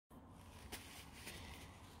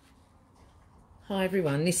Hi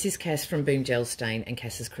everyone, this is Cass from Boom Gel Stain and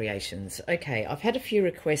Cass'Creations. Okay, I've had a few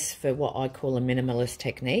requests for what I call a minimalist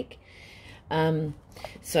technique.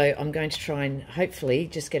 So I'm going to try and hopefully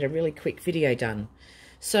just get a really quick video done.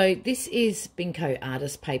 So this is Binco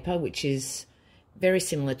Artist Paper, which is very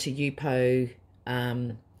similar to Yupo.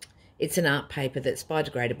 It's an art paper that's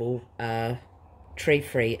biodegradable,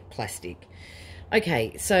 tree-free plastic.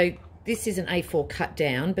 Okay, so this is an A4 cut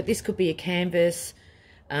down, but this could be a canvas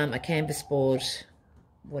board,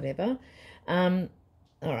 whatever. All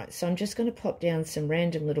right, so I'm just going to pop down some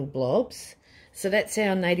random little blobs. So that's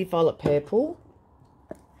our Native Violet Purple.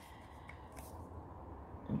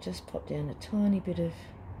 I'll just pop down a tiny bit of,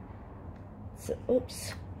 so,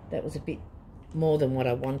 oops, that was a bit more than what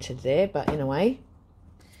I wanted there, but anyway.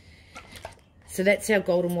 So that's our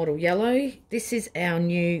Golden Wattle Yellow. This is our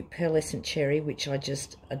new Pearlescent Cherry, which I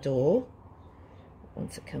just adore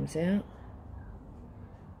once it comes out.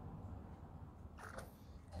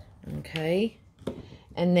 Okay,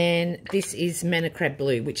 and then this is Manna Crab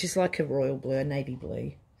Blue, which is like a royal blue, a navy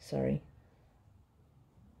blue, sorry.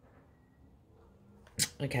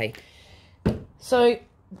 Okay, so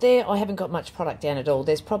there I haven't got much product down at all.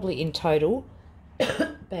 There's probably in total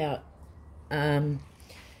about 3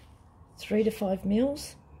 to 5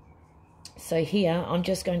 mils. So here I'm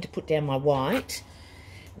just going to put down my white.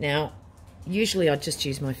 Now, usually I just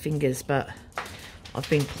use my fingers, but I've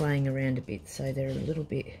been playing around a bit, so they're a little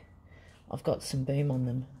bit, I've got some boom on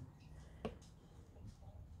them.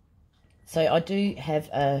 So I do have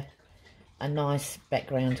a nice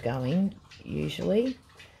background going, usually.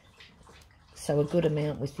 So a good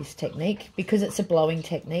amount with this technique, because it's a blowing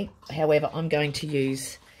technique. However, I'm going to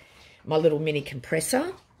use my little mini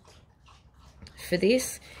compressor for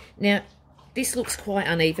this. Now, this looks quite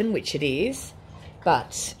uneven, which it is,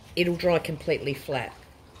 but it'll dry completely flat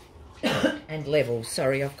and level.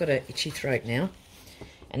 Sorry, I've got an itchy throat now,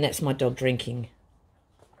 and that's my dog drinking.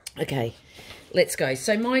 Okay, let's go.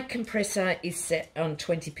 So my compressor is set on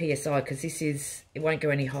 20 psi because it won't go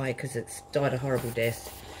any higher because it's died a horrible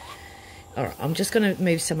death. All right, I'm just going to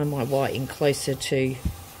move some of my white in closer to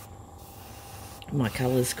my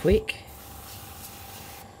colours quick.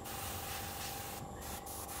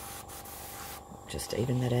 Just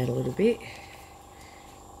even that out a little bit.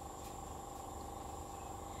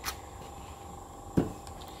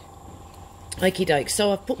 Okie doke,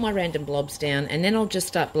 so I've put my random blobs down and then I'll just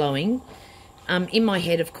start blowing. In my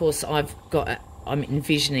head, of course, I'm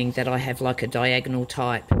envisioning that I have like a diagonal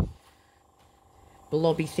type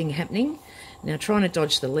blobby thing happening. Now, trying to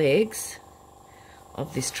dodge the legs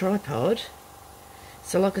of this tripod.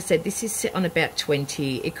 So like I said, this is set on about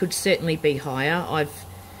 20. It could certainly be higher. I've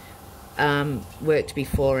worked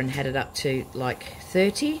before and had it up to like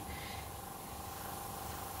 30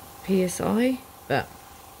 psi, but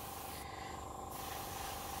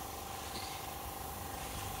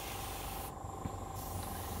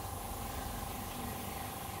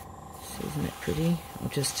isn't that pretty?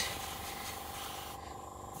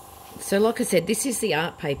 So like I said, this is the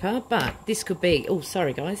art paper, but this could be, oh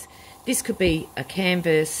sorry guys, this could be a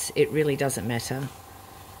canvas. It really doesn't matter.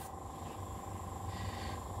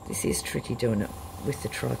 This is tricky doing it with the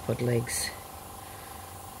tripod legs.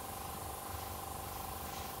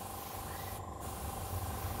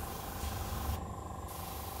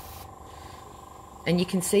 And you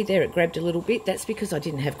can see there it grabbed a little bit. That's because I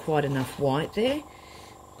didn't have quite enough white there.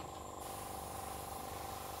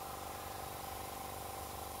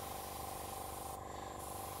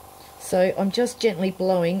 So I'm just gently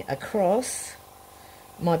blowing across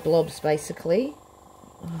my blobs basically.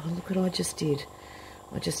 Oh, look what I just did.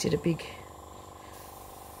 I just did a big...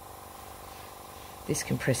 This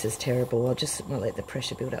compressor's terrible. I'll just let the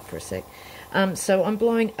pressure build up for a sec. So I'm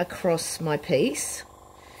blowing across my piece,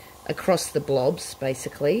 across the blobs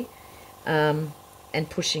basically, and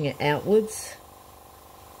pushing it outwards.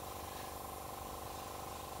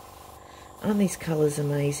 Aren't these colours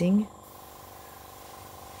amazing?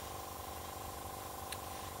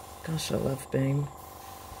 Gosh, I love boom.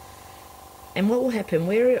 And what will happen,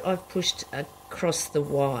 where I've pushed across the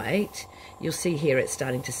white, you'll see here it's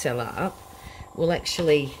starting to sell up. We'll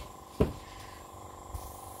actually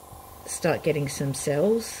start getting some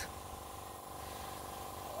cells.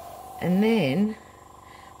 And then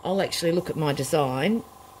I'll actually look at my design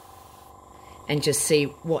and just see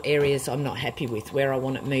what areas I'm not happy with, where I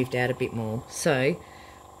want it moved out a bit more. So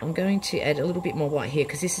I'm going to add a little bit more white here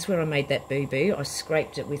because this is where I made that boo-boo. I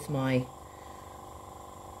scraped it with my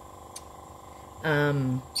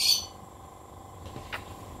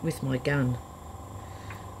gun.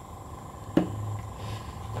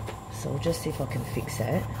 So I'll just see if I can fix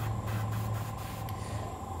that.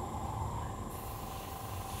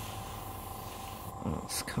 Oh,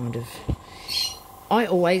 it's kind of... I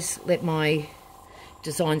always let my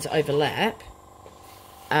designs overlap,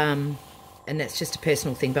 and that's just a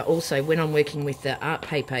personal thing, but also when I'm working with the art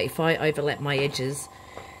paper, if I overlap my edges,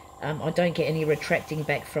 I don't get any retracting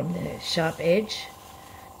back from the sharp edge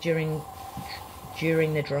during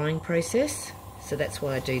the drying process, so that's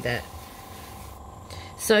why I do that.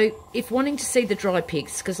 So if wanting to see the dry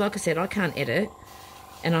pics, because like I said, I can't edit,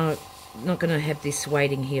 and I'm not going to have this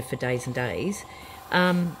waiting here for days and days,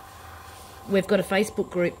 we've got a Facebook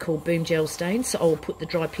group called Boom Gel Stains, so I'll put the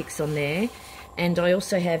dry pics on there. And I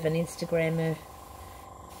also have an Instagram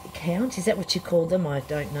account. Is that what you call them? I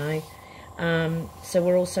don't know. So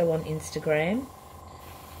we're also on Instagram.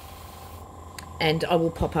 And I will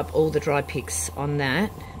pop up all the dry pics on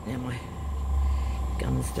that. Now my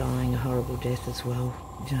gum's dying a horrible death as well.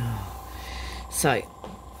 Oh. So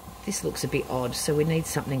this looks a bit odd, so we need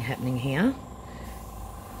something happening here.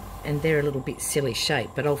 And they're a little bit silly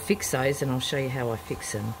shape, but I'll fix those and I'll show you how I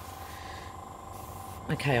fix them.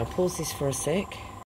 Okay, I'll pause this for a sec.